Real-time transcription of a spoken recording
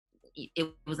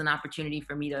it was an opportunity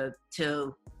for me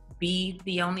to be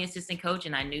the only assistant coach,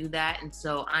 and I knew that. And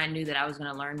so I knew that I was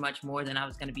going to learn much more than I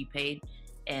was going to be paid.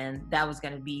 And that was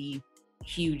going to be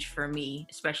huge for me,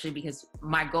 especially because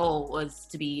my goal was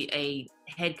to be a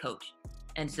head coach.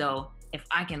 And so if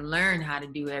I can learn how to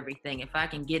do everything, if I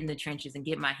can get in the trenches and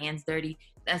get my hands dirty,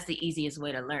 that's the easiest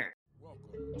way to learn. Welcome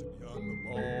to Beyond the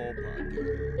Ball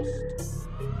podcast.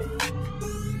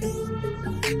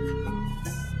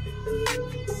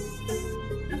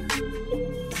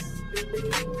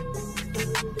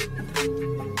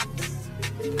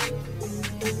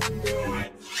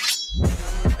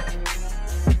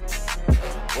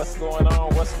 What's going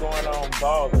on? What's going on,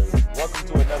 ballers? Welcome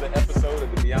to another episode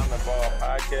of the Beyond the Ball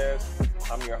podcast.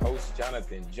 I'm your host,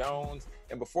 Jonathan Jones.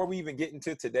 And before we even get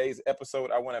into today's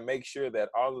episode, I want to make sure that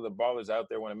all of the ballers out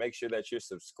there want to make sure that you're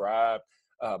subscribed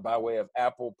by way of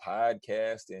Apple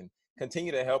Podcast, and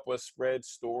continue to help us spread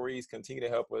stories, continue to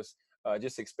help us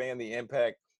just expand the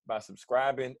impact by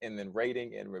subscribing and then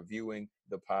rating and reviewing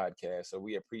the podcast. So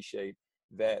we appreciate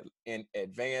that in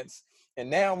advance. And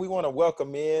now we want to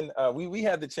welcome in, we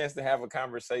had the chance to have a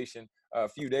conversation a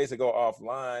few days ago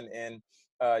offline, and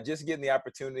just getting the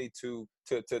opportunity to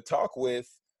talk with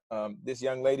this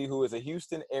young lady who is a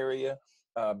Houston area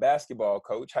basketball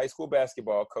coach, high school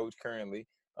basketball coach currently.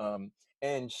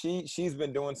 And she's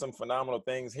been doing some phenomenal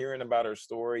things, hearing about her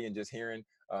story and just hearing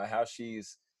how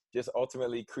she's just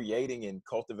ultimately creating and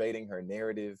cultivating her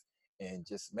narrative and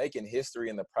just making history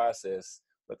in the process.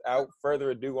 Without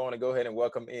further ado, I want to go ahead and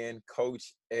welcome in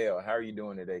Coach L. How are you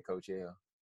doing today, Coach L?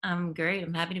 I'm great.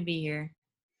 I'm happy to be here.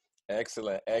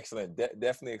 Excellent.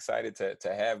 Definitely excited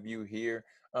to have you here.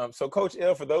 So Coach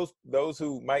L, for those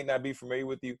who might not be familiar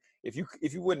with you, if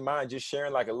you wouldn't mind just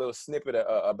sharing like a little snippet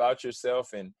about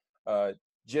yourself, and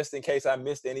just in case I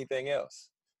missed anything else.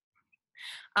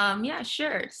 Yeah,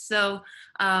 sure. So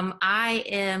I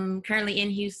am currently in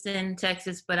Houston,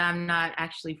 Texas, but I'm not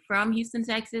actually from Houston,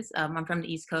 Texas. I'm from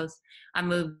the East Coast. I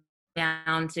moved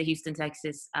down to Houston,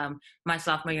 Texas, my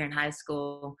sophomore year in high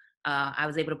school. I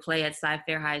was able to play at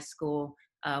Cy-Fair High School,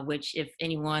 which if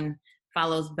anyone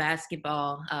follows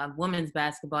basketball, women's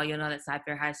basketball, you'll know that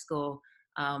Cy-Fair High School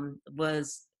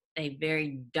was a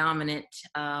very dominant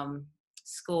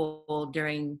school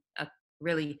during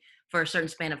for a certain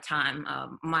span of time.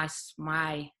 My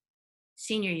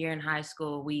senior year in high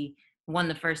school, we won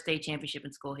the first state championship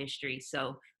in school history.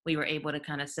 So we were able to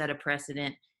kind of set a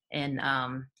precedent and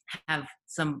have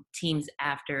some teams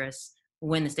after us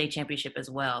win the state championship as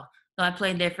well. So I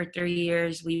played there for 3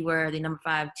 years. We were the number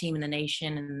 5 team in the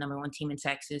nation and the number 1 team in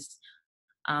Texas.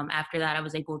 After that, I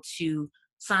was able to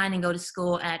sign and go to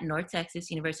school at North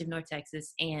Texas, University of North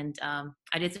Texas. And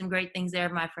I did some great things there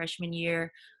my freshman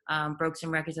year, broke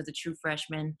some records as a true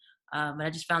freshman. But I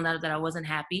just found out that I wasn't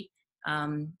happy.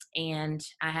 And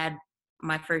I had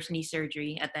my first knee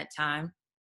surgery at that time.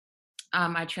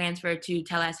 I transferred to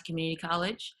Tallahassee Community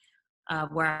College,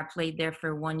 where I played there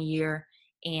for 1 year.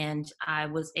 And I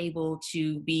was able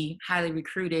to be highly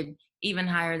recruited, even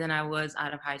higher than I was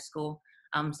out of high school.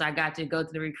 So I got to go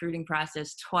through the recruiting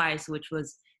process twice, which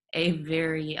was a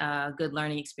very good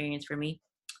learning experience for me.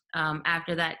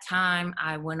 After that time,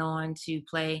 I went on to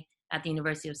play at the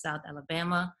University of South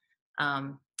Alabama.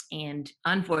 And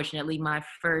unfortunately, my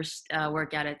first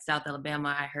workout at South Alabama,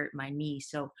 I hurt my knee.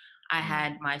 So I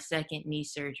had my second knee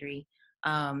surgery.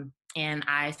 And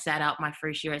I sat out my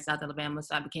first year at South Alabama,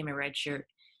 so I became a redshirt.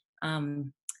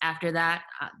 After that,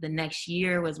 the next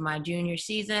year was my junior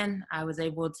season. I was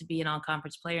able to be an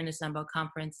all-conference player in the Sun Belt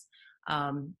Conference.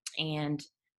 And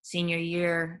senior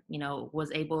year,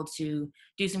 was able to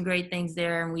do some great things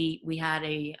there. And we had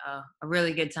a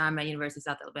really good time at University of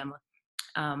South Alabama.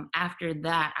 After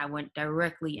that, I went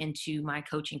directly into my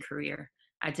coaching career.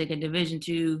 I took a Division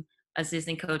II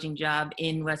assistant coaching job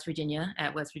in West Virginia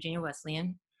at West Virginia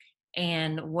Wesleyan.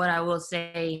 And what I will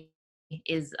say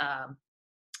is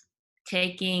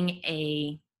taking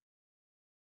a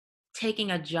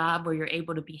job where you're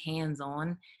able to be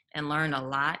hands-on and learn a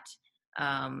lot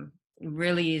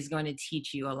really is going to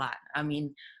teach you a lot. I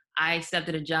mean, I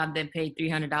accepted a job that paid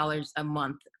 $300 a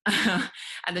month at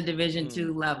the Division II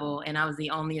level, and I was the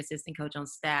only assistant coach on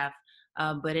staff.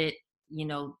 But it,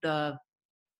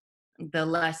 the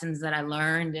lessons that I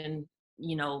learned and,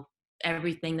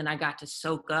 everything that I got to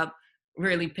soak up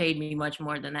really paid me much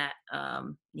more than that.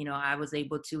 I was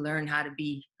able to learn how to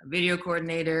be a video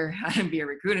coordinator, how to be a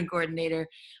recruiting coordinator.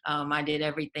 I did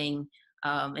everything.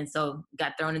 And so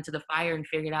got thrown into the fire and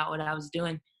figured out what I was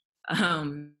doing.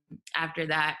 After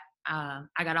that,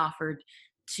 I got offered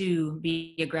to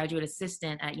be a graduate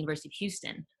assistant at University of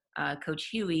Houston. Coach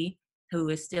Huey, who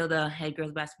is still the head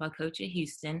girls basketball coach at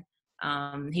Houston,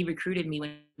 He recruited me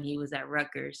when he was at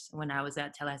Rutgers when I was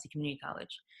at Tallahassee Community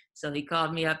College. So he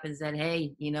called me up and said,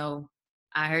 "Hey,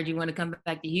 I heard you want to come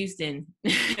back to Houston,"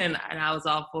 and I was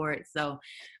all for it. So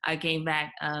I came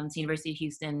back to University of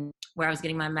Houston, where I was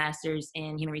getting my master's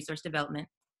in human resource development.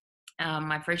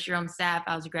 My first year on staff,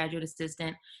 I was a graduate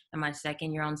assistant, and my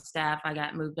second year on staff, I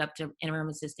got moved up to interim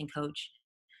assistant coach.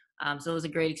 So it was a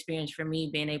great experience for me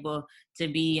being able to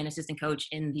be an assistant coach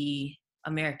in the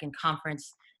American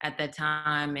Conference at that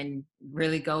time and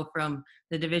really go from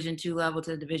the Division II level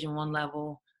to the Division I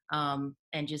level,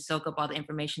 and just soak up all the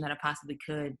information that I possibly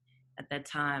could at that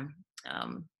time.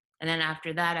 And then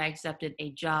after that, I accepted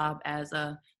a job as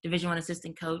a Division I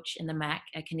assistant coach in the MAC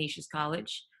at Canisius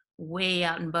College, way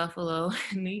out in Buffalo,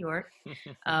 New York.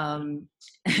 Um,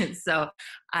 so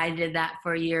I did that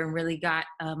for a year and really got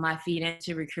my feet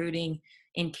into recruiting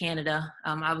in Canada.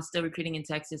 I was still recruiting in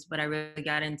Texas, but I really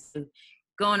got into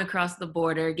going across the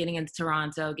border, getting into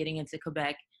Toronto, getting into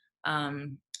Quebec.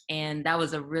 And that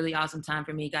was a really awesome time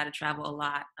for me. Got to travel a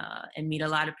lot and meet a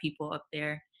lot of people up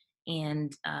there.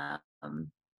 And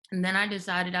then I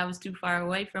decided I was too far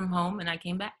away from home and I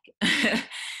came back.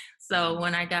 So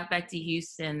when I got back to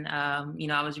Houston,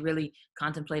 I was really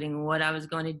contemplating what I was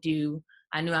going to do.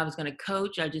 I knew I was going to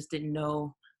coach. I just didn't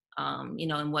know,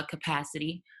 in what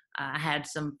capacity. I had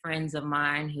some friends of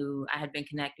mine who I had been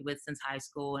connected with since high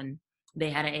school, and they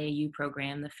had an AAU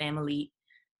program, the Family.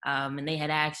 And they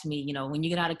had asked me, when you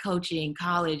get out of coaching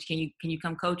college, can you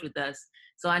come coach with us?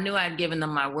 So I knew I'd given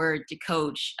them my word to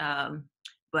coach,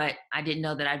 but I didn't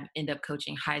know that I'd end up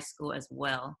coaching high school as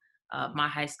well. My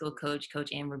high school coach,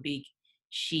 Coach Ann Rabique,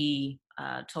 she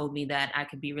told me that I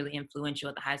could be really influential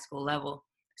at the high school level.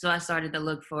 So I started to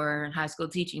look for high school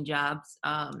teaching jobs,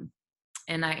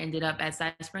 and I ended up at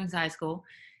Side Springs High School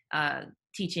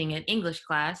teaching an English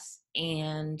class.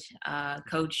 And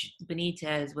Coach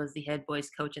Benitez was the head boys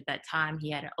coach at that time.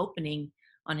 He had an opening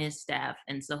on his staff,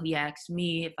 and so he asked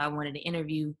me if I wanted to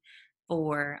interview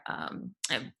for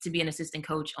to be an assistant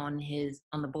coach on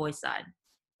the boys side.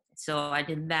 So I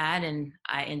did that, and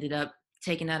I ended up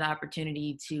taking that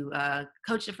opportunity to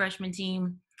coach the freshman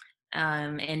team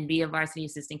and be a varsity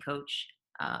assistant coach.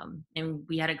 And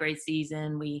we had a great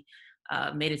season. We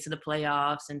made it to the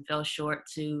playoffs and fell short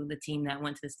to the team that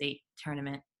went to the state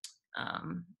tournament.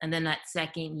 And then that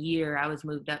second year, I was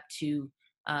moved up to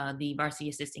the varsity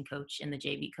assistant coach and the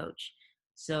JV coach.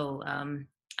 So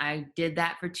I did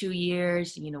that for 2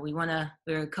 years. We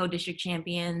were co-district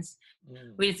champions.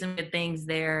 We did some good things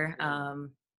there.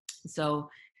 So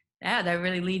yeah, that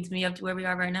really leads me up to where we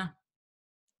are right now.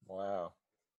 Wow.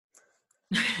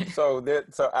 So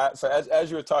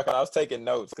as you were talking, I was taking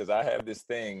notes because I have this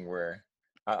thing where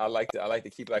I like to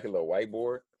keep like a little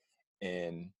whiteboard,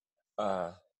 and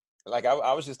I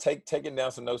was just taking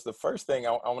down some notes. The first thing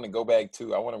I want to go back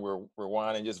to, I want to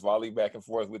rewind and just volley back and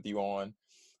forth with you on,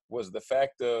 was the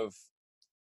fact of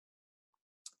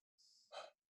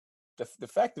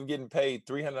getting paid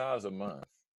 $300 a month.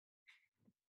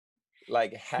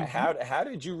 Like how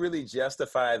did you really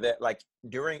justify that, like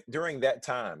during that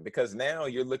time? Because now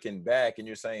you're looking back and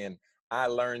you're saying, I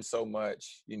learned so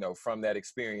much, from that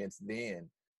experience then,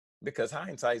 because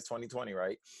hindsight's 2020,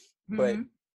 right? Mm-hmm. But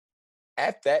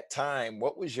at that time,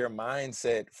 what was your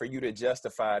mindset for you to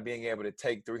justify being able to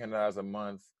take $300 a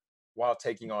month while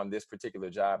taking on this particular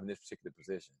job in this particular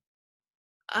position?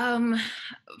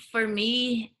 For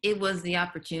me, it was the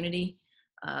opportunity.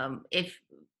 If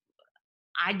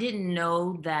I didn't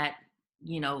know that,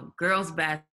 girls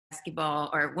basketball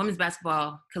or women's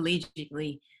basketball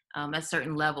collegiately at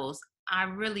certain levels, I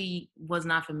really was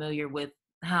not familiar with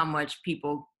how much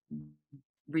people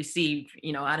received.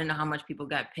 I didn't know how much people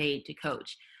got paid to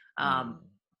coach.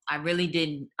 I really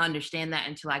didn't understand that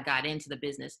until I got into the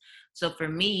business. So for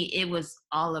me, it was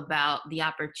all about the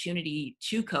opportunity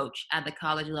to coach at the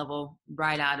college level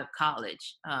right out of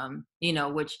college,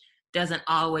 which doesn't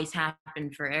always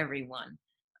happen for everyone.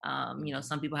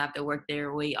 Some people have to work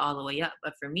their way all the way up.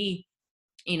 But for me,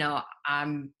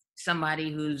 I'm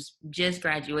somebody who's just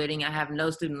graduating. I have no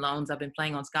student loans. I've been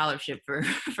playing on scholarship for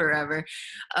forever.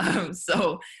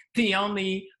 So the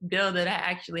only bill that I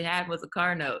actually had was a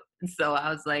car note. So I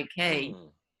was like, hey,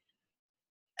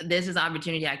 this is an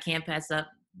opportunity I can't pass up.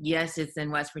 Yes, it's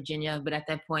in West Virginia, but at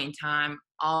that point in time,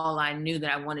 all I knew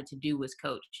that I wanted to do was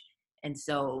coach. And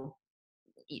so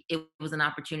it was an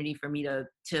opportunity for me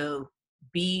to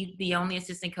be the only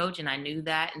assistant coach, and I knew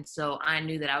that. And so I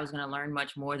knew that I was going to learn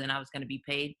much more than I was going to be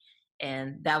paid,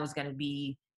 and that was going to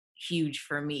be huge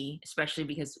for me, especially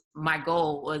because my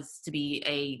goal was to be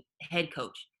a head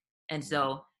coach. And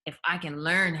so if I can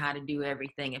learn how to do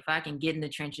everything, if I can get in the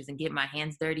trenches and get my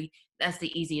hands dirty, that's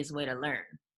the easiest way to learn.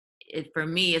 For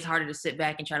me, it's harder to sit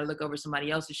back and try to look over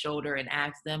somebody else's shoulder and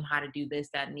ask them how to do this,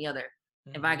 that, and the other.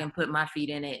 If I Hmm. can put my feet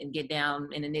in it and get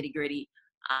down in the nitty gritty,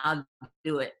 I'll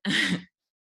do it.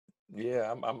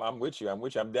 Yeah, I'm with you. I'm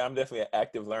with you. I'm definitely an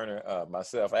active learner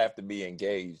myself. I have to be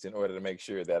engaged in order to make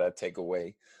sure that I take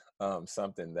away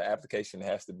something. The application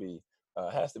has to be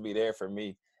there for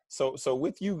me. So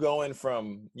with you going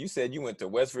from, you said you went to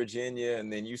West Virginia,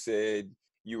 and then you said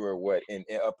you were what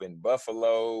up in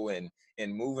Buffalo, and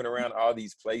moving around all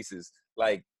these places.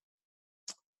 Like,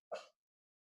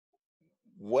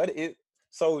 what is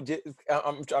so just,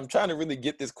 I'm trying to really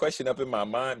get this question up in my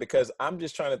mind, because I'm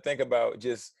just trying to think about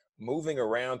just moving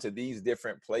around to these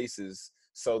different places,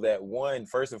 so that, one,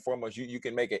 first and foremost, you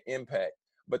can make an impact,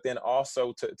 but then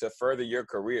also to further your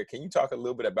career. Can you talk a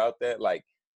little bit about that, like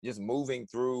just moving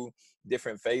through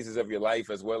different phases of your life,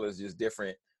 as well as just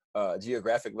different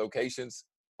geographic locations,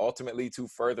 ultimately to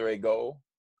further a goal?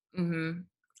 hmm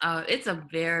it's a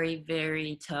very,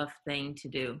 very tough thing to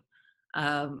do.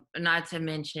 Not to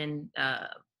mention,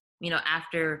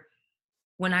 after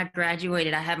when I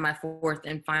graduated, I had my fourth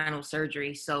and final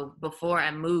surgery. So before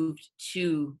I moved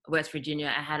to West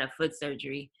Virginia, I had a foot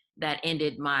surgery that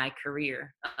ended my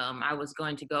career. I was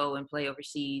going to go and play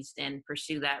overseas and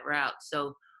pursue that route.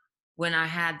 So when I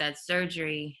had that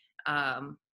surgery,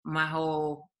 my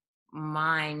whole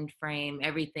mind frame,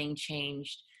 everything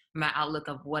changed, my outlook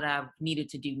of what I needed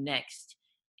to do next.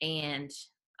 And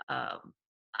um,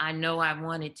 I know I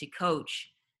wanted to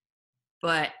coach,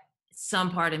 but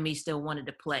some part of me still wanted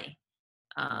to play.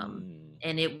 Mm,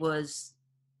 And it was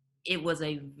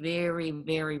a very,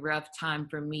 very rough time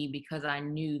for me, because I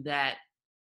knew that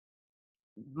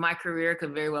my career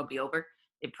could very well be over.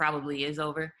 It probably is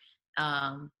over.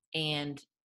 And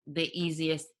the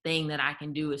easiest thing that I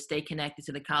can do is stay connected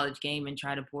to the college game and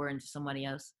try to pour into somebody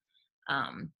else.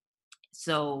 Um,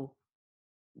 so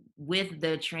with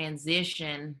the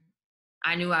transition,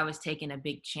 I knew I was taking a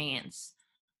big chance.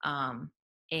 Um,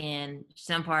 and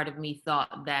some part of me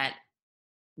thought that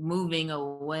moving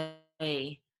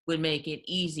away would make it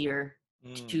easier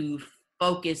mm, to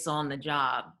focus on the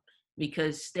job,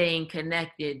 because staying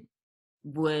connected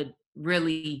would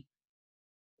really,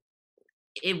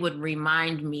 it would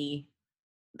remind me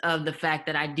of the fact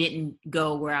that I didn't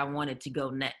go where I wanted to go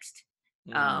next.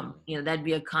 mm, That'd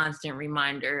be a constant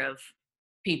reminder of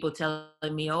people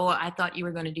telling me, "Oh, I thought you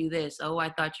were going to do this. Oh, I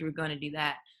thought you were going to do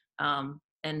that."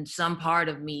 And some part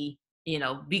of me,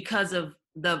 because of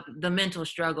the mental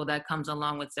struggle that comes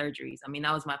along with surgeries. I mean,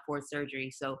 that was my fourth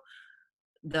surgery, so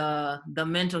the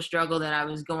mental struggle that I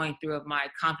was going through of my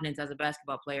confidence as a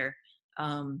basketball player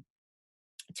um,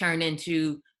 turned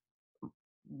into,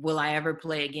 will I ever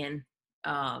play again?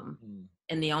 Um, mm.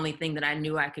 and the only thing that I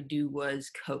knew I could do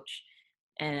was coach.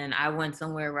 And I went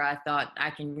somewhere where I thought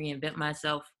I can reinvent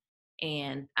myself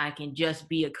and I can just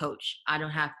be a coach. I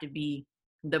don't have to be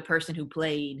the person who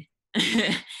played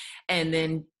and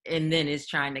then is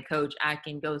trying to coach. I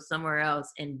can go somewhere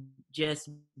else and just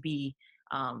be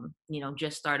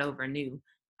just start over new.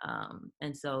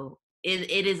 And so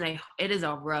it is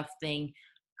a rough thing.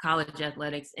 College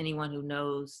athletics, anyone who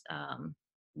knows,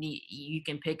 you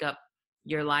can pick up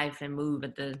your life and move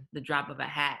at the drop of a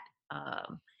hat.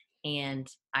 Um, and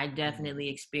I Mm. definitely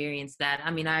experienced that. I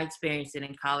mean, I experienced it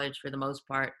in college for the most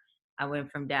part. I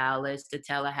went from Dallas to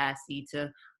Tallahassee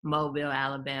to Mobile,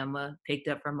 Alabama, picked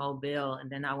up from Mobile, and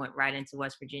then I went right into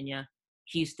West Virginia,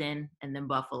 Houston, and then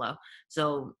Buffalo.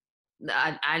 So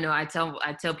I know I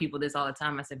tell people this all the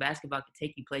time. I said basketball can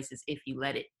take you places if you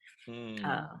let it.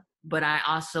 Mm. But I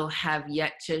also have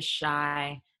yet to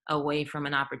shy away from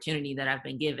an opportunity that I've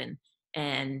been given.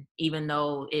 And even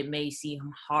though it may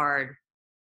seem hard,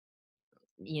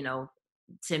 you know,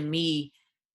 to me,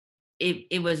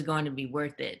 it was going to be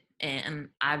worth it. And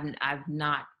I've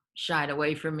not shied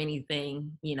away from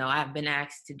anything, I've been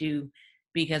asked to do,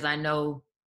 because I know,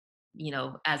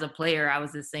 as a player, I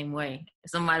was the same way.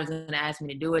 If somebody was going to ask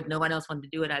me to do it, no one else wanted to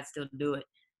do it, I'd still do it.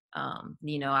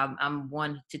 I'm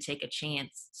one to take a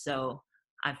chance. So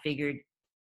I figured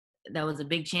that was a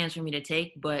big chance for me to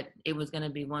take, but it was going to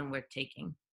be one worth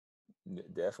taking.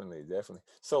 Definitely, definitely.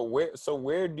 So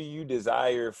where do you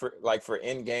desire for, like, for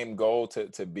end game goal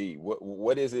to be?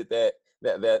 What is it that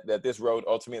this road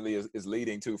ultimately is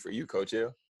leading to for you, Coach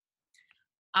Hill?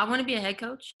 I want to be a head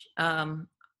coach. I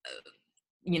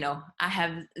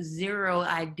have zero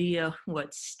idea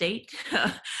what state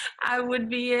I would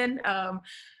be in.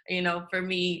 For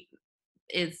me,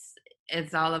 it's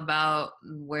it's all about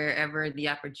wherever the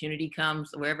opportunity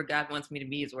comes, wherever God wants me to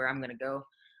be is where I'm going to go.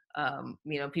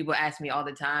 People ask me all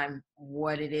the time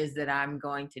what it is that I'm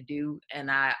going to do, and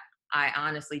I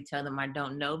honestly tell them I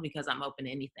don't know, because I'm open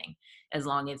to anything as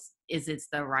long as it's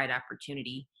the right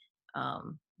opportunity.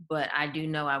 Um, but I do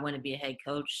know I want to be a head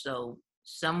coach, so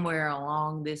somewhere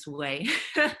along this way,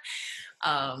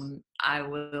 I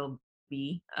will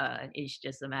be. It's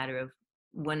just a matter of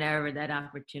whenever that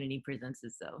opportunity presents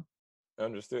itself.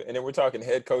 Understood. And then we're talking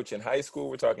head coach in high school.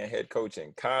 We're talking head coach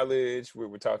in college.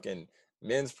 We're talking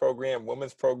men's program,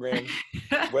 women's program.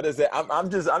 What is it? I'm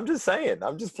just saying.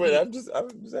 I'm just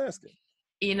asking.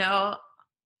 you know,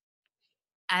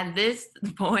 at this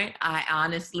point, I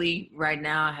honestly, right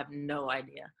now, I have no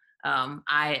idea.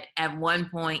 I At one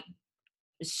point,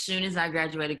 as soon as I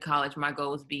graduated college, my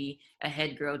goal was to be a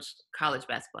head coach, college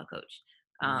basketball coach.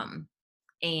 Mm, Um,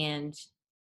 and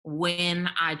when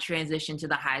I transitioned to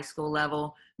the high school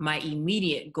level, my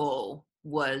immediate goal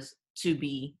was to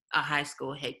be a high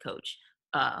school head coach.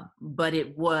 But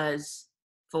it was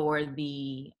for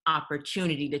the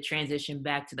opportunity to transition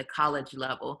back to the college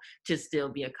level to still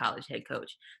be a college head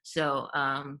coach. So,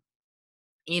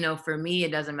 for me,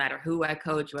 it doesn't matter who I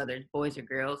coach, whether it's boys or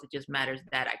girls, it just matters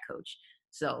that I coach.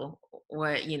 So,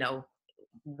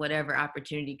 whatever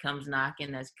opportunity comes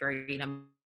knocking, that's great. I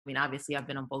mean, obviously, I've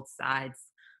been on both sides,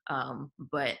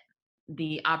 but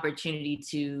the opportunity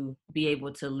to be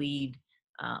able to lead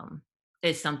um,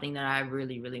 is something that I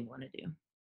really, really want to do.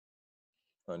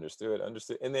 understood.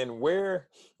 Understood. And then where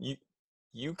you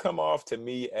you come off to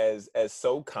me as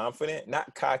so confident,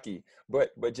 not cocky,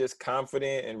 but just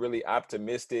confident and really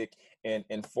optimistic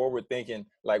and forward thinking.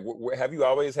 Like, have you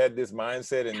always had this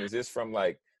mindset? And is this from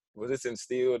like, was this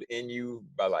instilled in you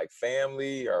by like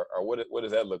family, or what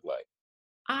does that look like?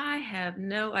 I have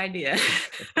no idea.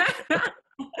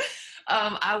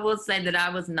 I will say that I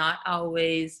was not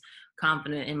always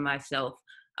confident in myself.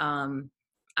 Um,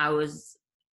 I was,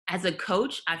 as a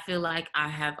coach, I feel like I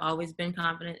have always been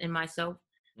confident in myself,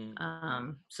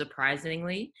 Mm,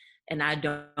 surprisingly. And I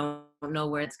don't know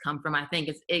where it's come from. I think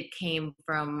it came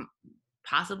from,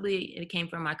 possibly it came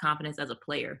from my confidence as a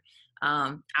player.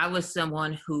 I was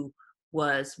someone who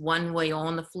was one way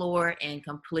on the floor and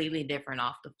completely different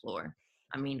off the floor.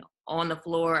 I mean, on the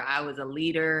floor, I was a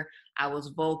leader, I was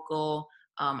vocal,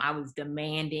 I was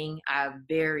demanding, I'm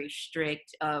very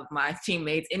strict of my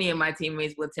teammates. Any of my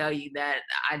teammates will tell you that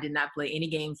I did not play any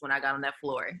games when I got on that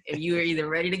floor. If you were either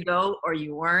ready to go or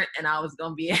you weren't, and I was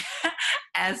going to be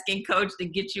asking coach to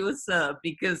get you a sub,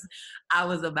 because I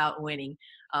was about winning,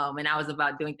 and I was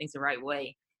about doing things the right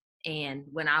way. And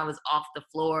when I was off the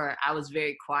floor, I was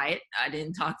very quiet. I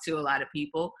didn't talk to a lot of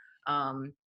people.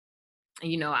 Um,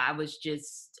 I was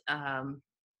just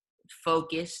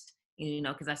focused,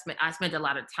 because I spent a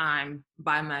lot of time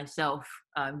by myself,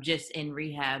 just in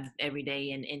rehab every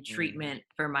day and in mm, treatment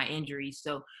for my injuries.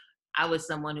 So I was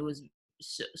someone who was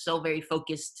so very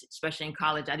focused, especially in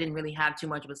college. I didn't really have too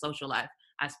much of a social life.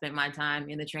 I spent my time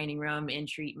in the training room, in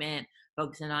treatment,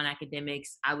 focusing on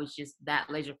academics. I was just that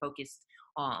laser focused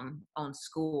on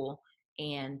school,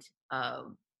 and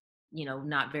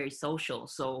not very social.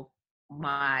 So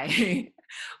my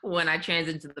when I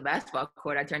transitioned to the basketball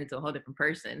court, I turned into a whole different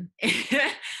person.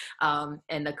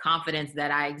 And the confidence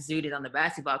that I exuded on the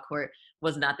basketball court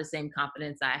was not the same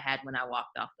confidence I had when I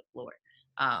walked off the floor.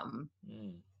 Um,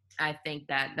 mm. I think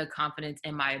that the confidence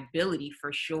in my ability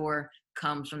for sure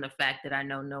comes from the fact that I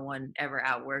know no one ever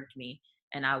outworked me,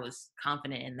 and I was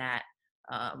confident in that.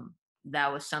 Um,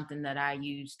 that was something that I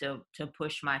used to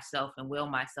push myself and will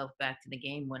myself back to the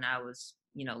game when I was,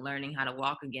 learning how to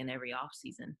walk again every off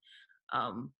season.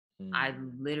 Um, I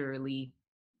Mm. literally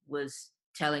was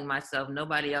telling myself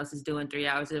nobody else is doing 3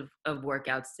 hours of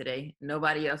workouts today.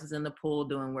 Nobody else is in the pool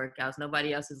doing workouts.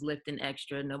 Nobody else is lifting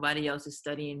extra. Nobody else is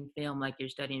studying film like you're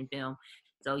studying film.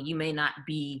 So you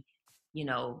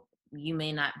know, you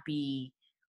may not be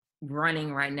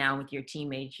running right now with your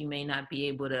teammates. You may not be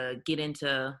able to get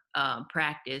into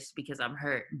practice because I'm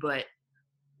hurt, but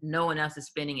no one else is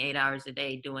spending 8 hours a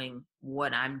day doing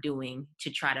what I'm doing to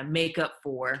try to make up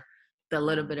for the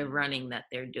little bit of Mhm. running that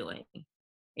they're doing.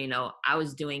 I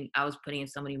was putting in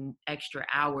so many extra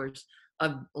hours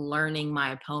of learning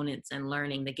my opponents and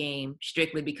learning the game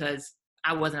strictly because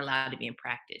I wasn't allowed to be in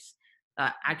practice.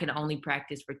 I could only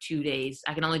practice for 2 days.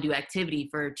 I can only do activity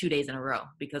for 2 days in a row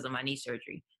because of my knee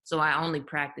surgery. So I only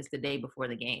practiced the day before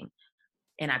the game,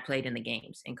 and I played in the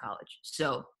games in college.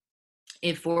 So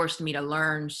it forced me to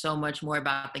learn so much more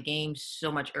about the game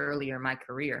so much earlier in my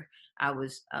career. I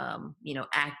was,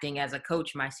 acting as a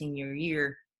coach my senior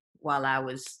year while I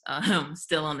was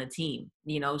still on the team,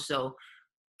 So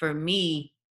for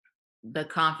me, the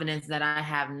confidence that I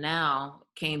have now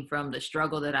came from the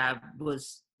struggle that I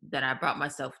was that I brought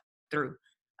myself through.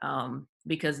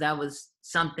 Because that was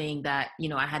something that,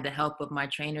 I had the help of my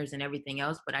trainers and everything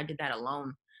else, but I did that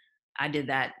alone. I did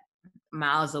that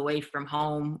miles away from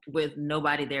home with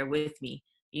nobody there with me.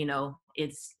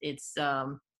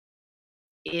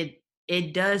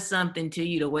 It does something to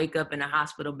you to wake up in a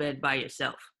hospital bed by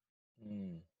yourself.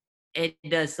 Mm. It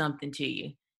does something to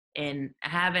you. And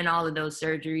having all of those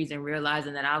surgeries and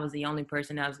realizing that I was the only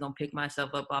person that was going to pick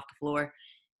myself up off the floor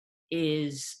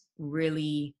is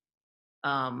really,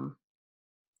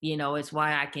 it's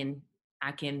why I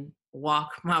can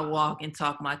walk my walk and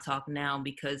talk my talk now,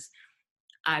 because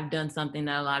I've done something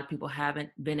that a lot of people haven't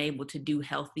been able to do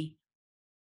healthy.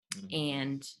 Mm.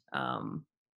 And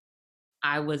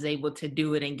I was able to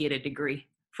do it and get a degree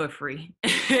for free.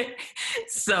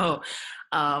 So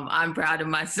I'm proud of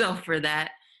myself for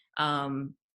that.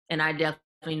 Um, and I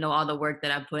definitely know all the work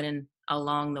that I put in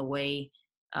along the way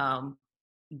um,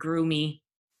 grew me,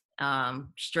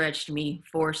 stretched me,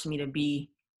 forced me to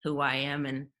be who I am.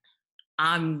 And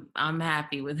I'm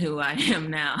happy with who I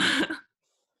am now.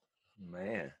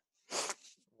 Man.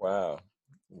 Wow.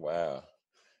 Wow.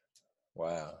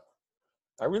 Wow.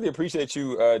 I really appreciate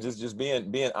you just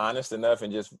being honest enough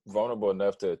and just vulnerable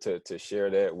enough to share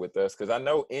that with us, because I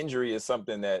know injury is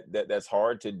something that's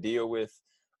hard to deal with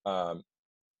um,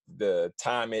 the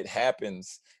time it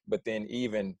happens, but then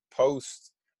even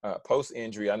post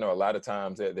injury, I know a lot of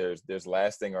times that there's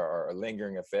lasting or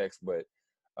lingering effects. But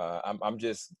I'm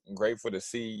just grateful to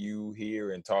see you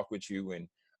here and talk with you, and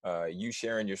you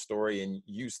sharing your story and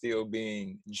you still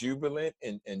being jubilant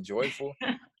and joyful.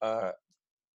 Uh,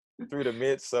 Through the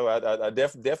midst. So I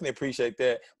definitely appreciate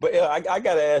that. But I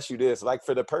got to ask you this, like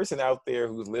for the person out there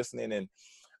who's listening, and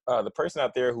the person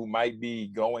out there who might be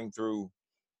going through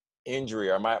injury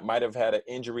or might have had an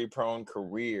injury prone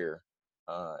career,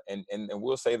 and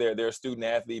we'll say they're a student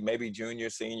athlete, maybe junior,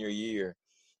 senior year,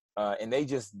 and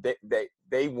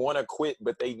they want to quit,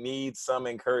 but they need some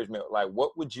encouragement. Like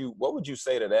what would you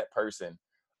say to that person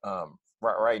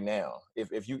right now?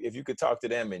 If you could talk to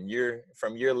them and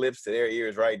from your lips to their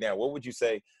ears right now, what would you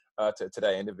say to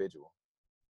that individual?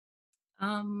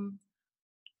 um,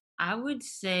 I would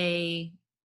say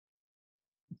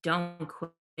don't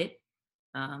quit.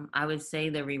 I would say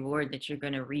the reward that you're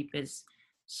going to reap is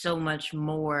so much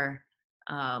more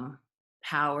um,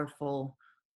 powerful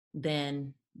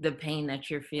than the pain that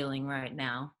you're feeling right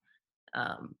now.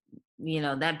 Um,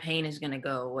 that pain is going to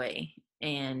go away,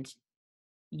 and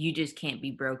you just can't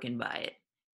be broken by it.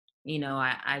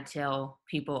 I tell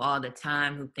people all the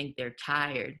time who think they're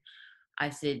tired, I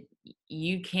said,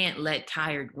 you can't let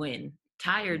tired win.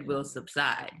 Tired will Mm.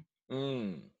 subside.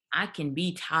 Mm. I can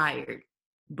be tired,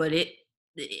 but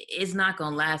it's not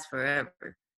going to last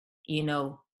forever. You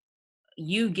know,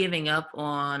 you giving up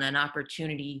on an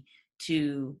opportunity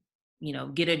to,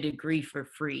 get a degree for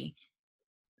free.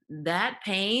 That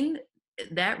pain,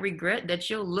 that regret that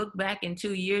you'll look back in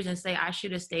 2 years and say, I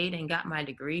should have stayed and got my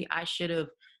degree. I should have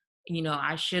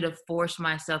forced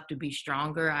myself to be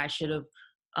stronger. I should have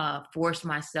forced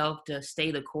myself to stay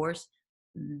the course.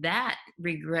 That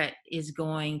regret is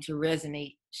going to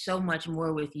resonate so much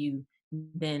more with you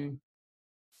than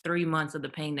 3 months of the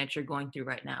pain that you're going through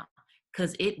right now,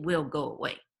 because it will go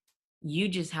away. You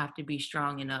just have to be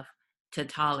strong enough to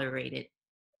tolerate it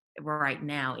right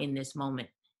now in this moment.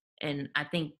 And I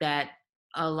think that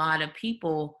a lot of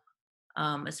people,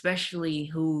 especially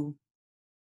who,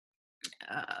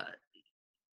 uh,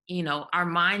 our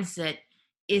mindset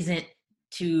isn't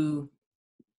to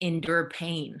endure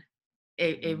pain.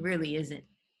 It Mm. really isn't,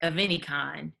 of any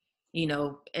kind.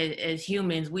 As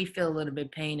humans, we feel a little bit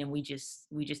of pain and we just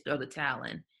throw the towel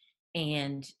in.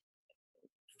 And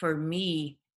for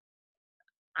me,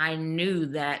 I knew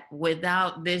that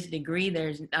without this degree,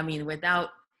 without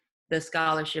the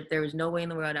scholarship, there was no way in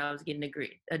the world I was getting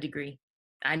a degree.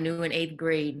 I knew in 8th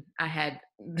grade,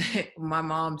 my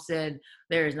mom said,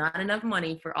 there is not enough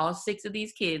money for all 6 of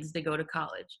these kids to go to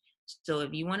college. So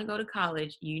if you want to go to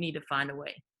college, you need to find a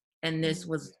way. And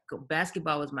Mm.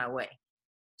 basketball was my way.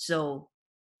 So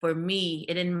for me,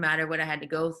 it didn't matter what I had to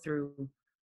go through.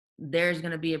 There's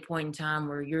going to be a point in time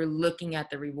where you're looking at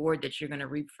the reward that you're going to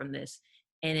reap from this,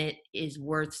 and it is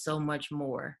worth so much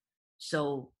more.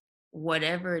 So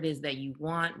whatever it is that you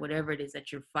want, whatever it is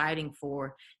that you're fighting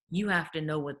for, you have to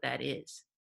know what that is.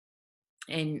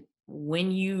 And when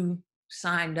you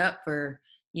signed up for,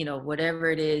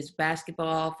 whatever it is,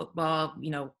 basketball, football,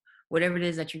 whatever it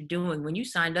is that you're doing, when you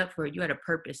signed up for it, you had a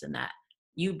purpose in that.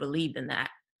 You believed in that.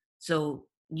 So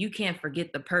you can't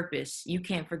forget the purpose. You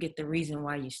can't forget the reason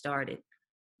why you started.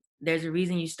 There's a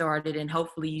reason you started, and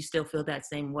hopefully you still feel that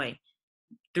same way.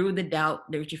 through the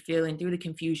doubt that you're feeling, through the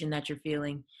confusion that you're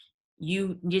feeling,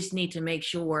 you just need to make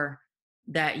sure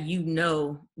that you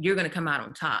know you're going to come out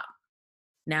on top.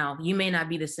 Now, you may not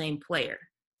be the same player.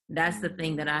 That's the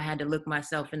thing that I had to look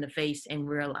myself in the face and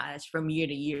realize from year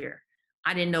to year.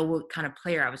 I didn't know what kind of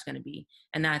player I was going to be.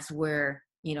 And that's where,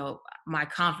 my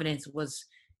confidence was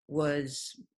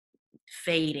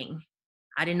fading.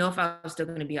 I didn't know if I was still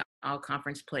going to be an all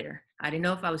conference player. I didn't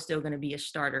know if I was still going to be a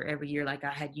starter every year like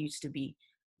I had used to be.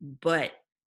 But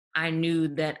I knew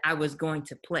that I was going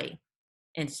to play.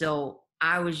 And so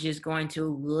I was just going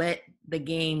to let the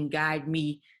game guide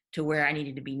me to where I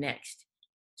needed to be next.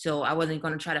 So I wasn't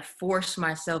going to try to force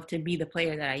myself to be the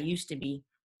player that I used to be.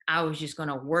 I was just going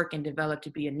to work and develop to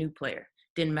be a new player.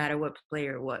 Didn't matter what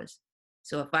player it was.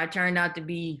 So if I turned out to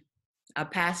be a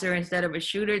passer instead of a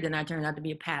shooter, then I turned out to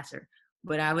be a passer.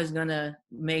 But I was going to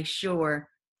make sure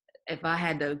if I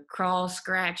had to crawl,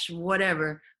 scratch,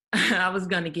 whatever, I was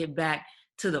going to get back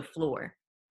to the floor.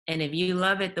 And if you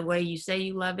love it the way you say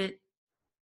you love it,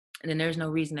 then there's no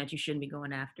reason that you shouldn't be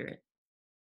going after it.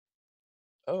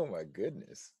 Oh my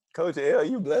goodness. Coach L,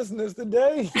 you blessing us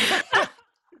today.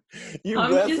 You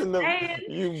I'm just blessing the saying.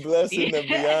 you blessing the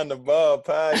Yeah. Beyond the Ball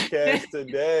podcast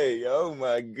today. Oh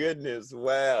my goodness.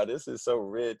 Wow. This is so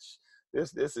rich.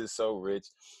 This is so rich.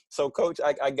 So Coach,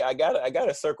 I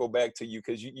gotta circle back to you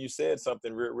because you said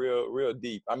something real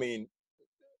deep. I mean,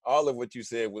 all of what you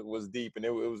said was deep, and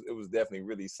it was definitely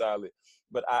really solid.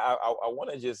 But I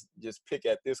want to just pick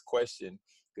at this question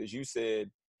because you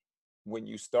said when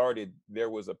you started there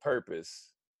was a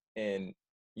purpose, and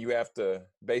you have to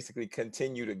basically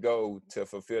continue to go to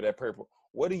fulfill that purpose.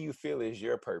 What do you feel is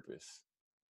your purpose?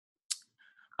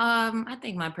 I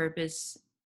think my purpose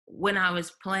when I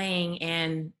was playing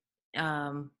and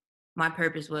my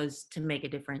purpose was to make a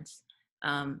difference.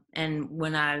 And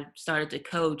when I started to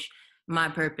coach, my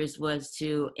purpose was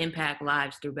to impact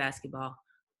lives through basketball.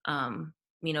 Um,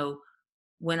 you know,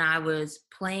 when I was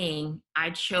playing, I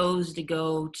chose to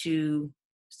go to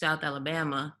South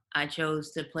Alabama. I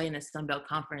chose to play in the Sun Belt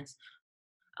Conference,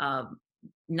 um,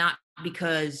 not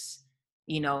because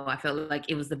I felt like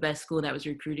it was the best school that was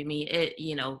recruiting me.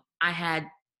 I had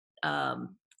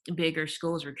um, bigger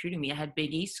schools recruiting me. I had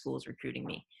Big East schools recruiting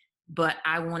me, but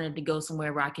I wanted to go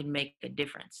somewhere where I could make a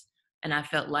difference. And I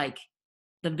felt like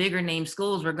the bigger name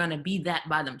schools were going to be that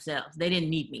by themselves. They didn't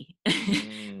need me.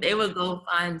 They Mm. would go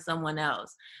find someone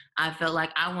else. I felt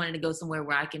like I wanted to go somewhere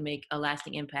where I can make a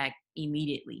lasting impact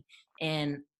immediately.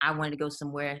 And I wanted to go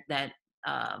somewhere that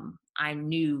I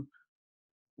knew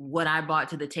what I brought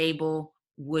to the table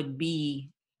would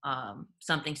be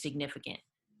something significant.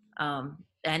 And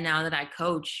now that I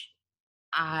coach,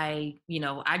 I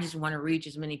just want to reach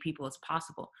as many people as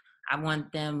possible. I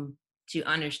want them to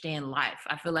understand life.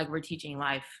 I feel like we're teaching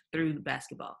life through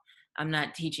basketball. I'm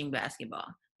not teaching basketball.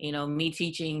 Me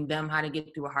teaching them how to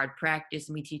get through a hard practice,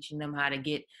 me teaching them how to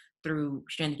get through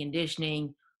strength and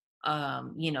conditioning,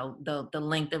 the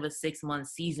length of a 6-month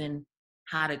season,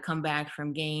 how to come back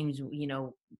from games,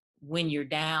 when you're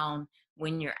down,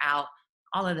 when you're out.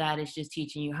 All of that is just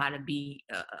teaching you how to be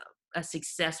a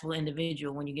successful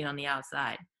individual when you get on the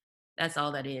outside. That's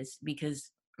all that is,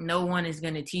 because no one is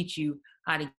going to teach you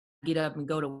how to get up and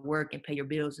go to work and pay your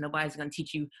bills. Nobody's going to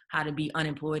teach you how to be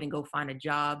unemployed and go find a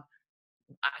job.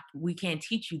 We can't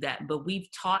teach you that, but we've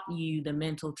taught you the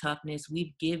mental toughness.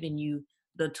 We've given you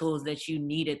the tools that you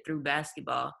needed through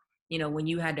basketball. When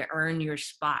you had to earn your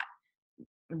spot,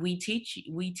 we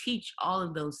teach all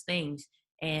of those things.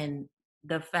 And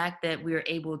the fact that we're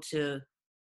able to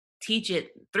teach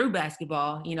it through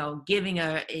basketball, giving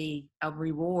a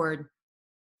reward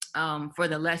for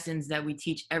the lessons that we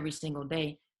teach every single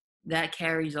day, that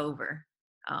carries over.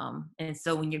 And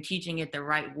so when you're teaching it the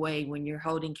right way, when you're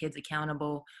holding kids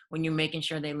accountable, when you're making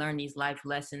sure they learn these life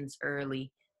lessons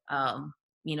early,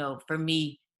 for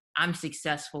me, I'm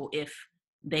successful if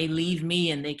they leave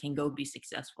me and they can go be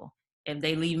successful. If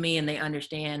they leave me and they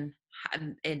understand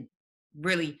and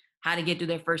really how to get through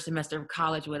their first semester of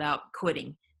college without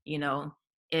quitting,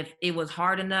 if it was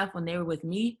hard enough when they were with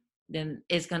me, then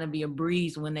it's going to be a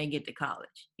breeze when they get to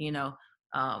college,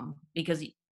 because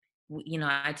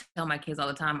I tell my kids all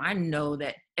the time, I know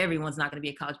that everyone's not going to be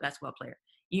a college basketball player.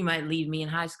 You might leave me in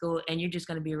high school and you're just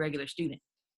going to be a regular student,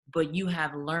 but you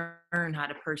have learned how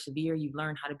to persevere. You've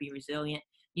learned how to be resilient.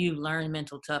 You've learned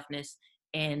mental toughness,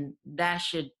 and that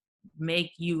should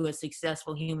make you a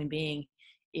successful human being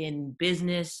in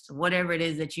business, whatever it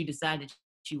is that you decide that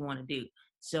you want to do.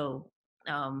 So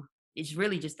it's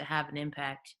really just to have an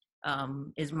impact,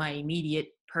 is my immediate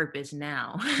purpose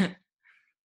now.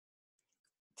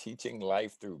 Teaching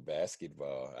life through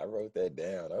basketball. I wrote that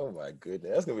down. Oh my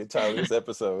goodness. That's gonna be the title of this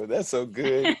episode. That's so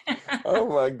good. Oh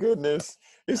my goodness.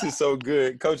 This is so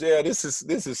good. Coach L, this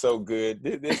is so good.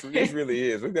 This really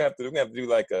is. We're gonna have to do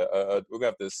like we're gonna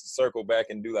have to circle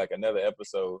back and do like another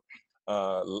episode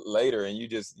later, and you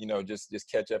just,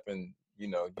 just catch up, and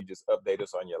you just update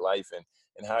us on your life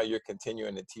and how you're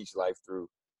continuing to teach life through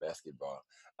basketball.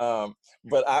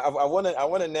 But I want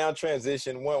to now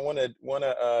transition. Want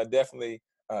to definitely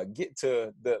get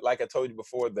to the, like I told you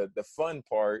before, the fun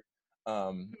part.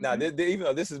 Now, even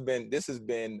though this has been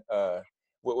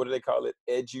what do they call it?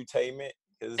 Edutainment,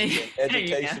 because it's been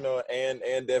educational and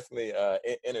definitely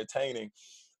entertaining.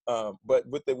 But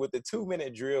with the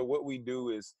 2-minute drill, what we do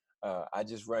is I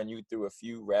just run you through a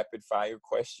few rapid fire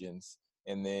questions,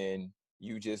 and then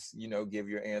you just give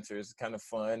your answers. Kind of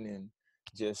fun, and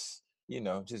just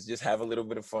just have a little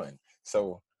bit of fun.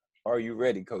 So, are you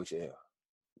ready, Coach L?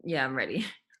 Yeah, I'm ready.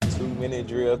 2-minute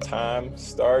drill time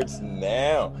starts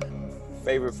now.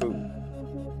 Favorite food?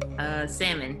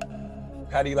 Salmon.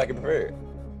 How do you like it prepared?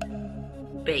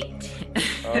 Baked.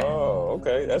 Oh,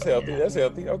 okay. That's healthy. That's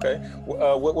healthy. Okay.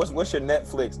 What's your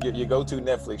Netflix, your go-to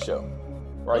Netflix show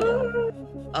right now?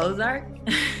 Ozark.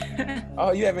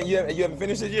 Oh, you haven't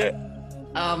finished it yet?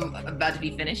 About to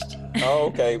be finished. Oh,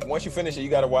 okay. Once you finish it, you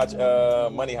got to watch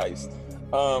Money Heist.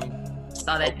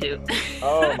 Saw that too.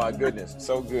 Oh my goodness,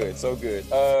 so good, so good.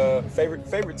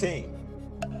 Favorite team?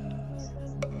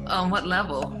 What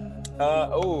level?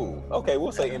 Okay,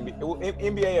 we'll say NBA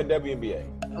or WNBA.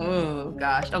 Oh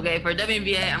gosh. Okay, for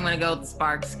WNBA, I'm gonna go with the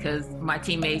Sparks because my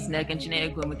teammates Nick and Chiney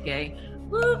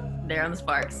Agwuemeke, they're on the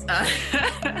Sparks.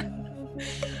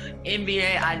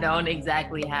 NBA, I don't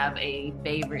exactly have a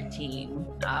favorite team.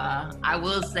 I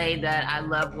will say that I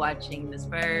love watching the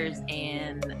Spurs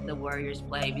and the Warriors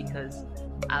play because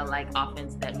I like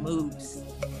offense that moves.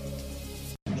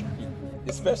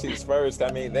 Especially the Spurs.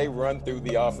 I mean, they run through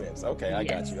the offense. Okay, I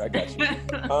got you.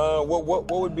 What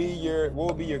would be your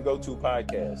go-to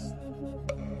podcast?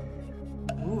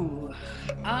 Ooh,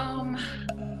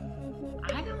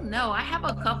 I don't know. I have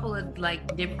a couple of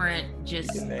like different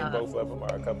just. You can name both of them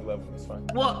or a couple of them. It's fine.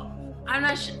 Well, I'm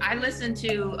not. I listen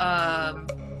to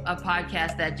a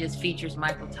podcast that just features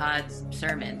Michael Todd's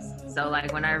sermons. So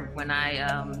like when I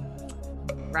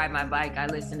ride my bike, I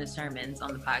listen to sermons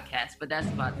on the podcast. But that's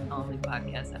about the only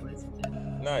podcast I listen to.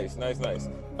 Nice.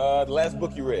 The last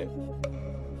book you read?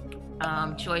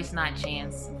 Choice Not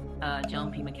Chance.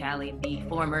 Joan P. McCallie, the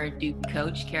former Duke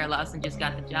coach. Kara Lawson just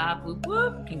got the job. Whoop,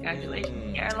 whoop.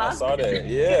 Congratulations, Kara Lawson. I saw that.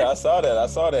 Yeah, I saw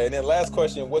that. And then last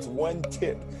question, what's one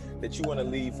tip that you want to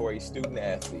leave for a student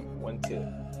athlete? One tip.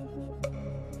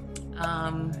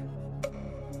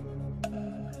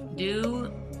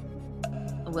 Do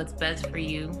what's best for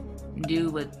you. Do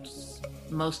what's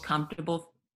most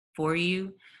comfortable for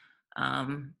you.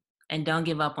 And don't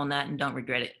give up on that, and don't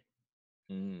regret it.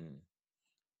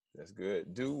 That's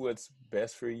good. Do what's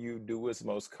best for you. Do what's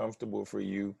most comfortable for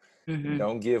you. Mm-hmm.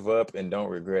 Don't give up and don't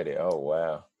regret it. Oh,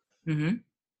 wow. Mm-hmm.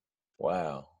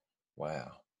 Wow.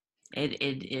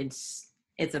 It's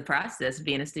a process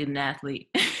being a student athlete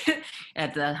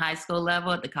at the high school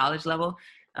level, at the college level.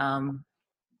 A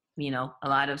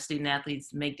lot of student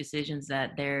athletes make decisions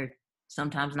that they're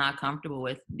sometimes not comfortable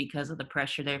with because of the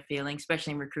pressure they're feeling,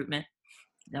 especially in recruitment.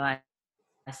 That's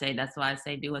why I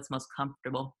say do what's most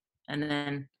comfortable. And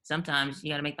then sometimes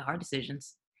you got to make the hard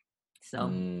decisions. So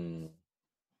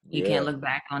you can't look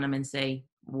back on them and say,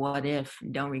 what if?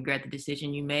 Don't regret the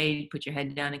decision you made. Put your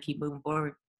head down and keep moving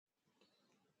forward.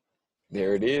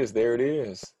 There it is.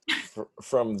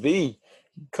 From the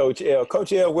Coach L.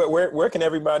 Coach L, where can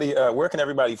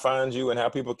everybody find you, and how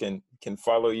people can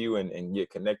follow you and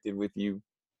get connected with you?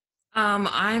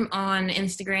 I'm on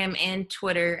Instagram and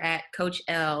Twitter at Coach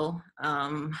L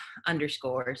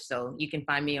 _. So you can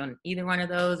find me on either one of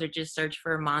those, or just search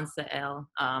for Monsa L,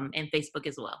 and Facebook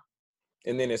as well.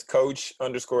 And then it's Coach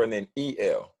 _ and then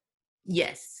EL.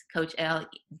 Yes, Coach L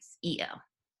EL.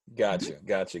 Gotcha.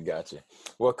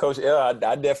 Well, Coach L,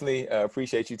 I definitely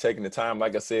appreciate you taking the time.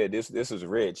 Like I said, this is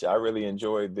rich. I really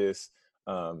enjoyed this.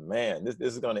 Man, this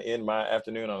is going to end my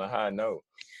afternoon on a high note.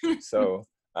 So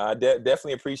I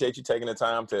definitely appreciate you taking the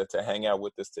time to hang out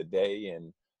with us today,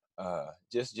 and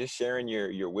just sharing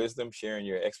your wisdom, sharing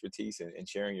your expertise, and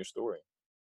sharing your story.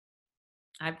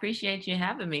 I appreciate you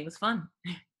having me. It was fun.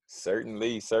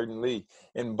 Certainly.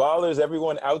 And ballers,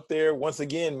 everyone out there, once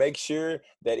again, make sure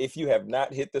that if you have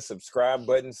not hit the subscribe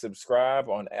button, subscribe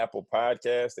on Apple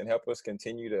Podcasts, and help us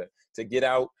continue to get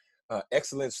out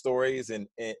excellent stories and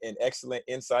excellent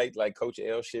insight like Coach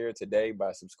L shared today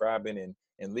by subscribing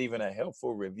and leaving a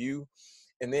helpful review.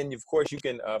 And then, of course, you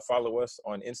can follow us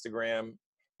on Instagram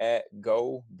at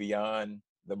Go Beyond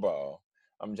the Ball.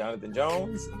 I'm Jonathan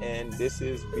Jones, and this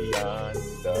is Beyond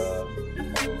the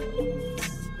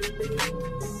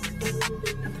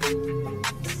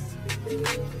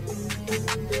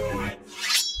Ball.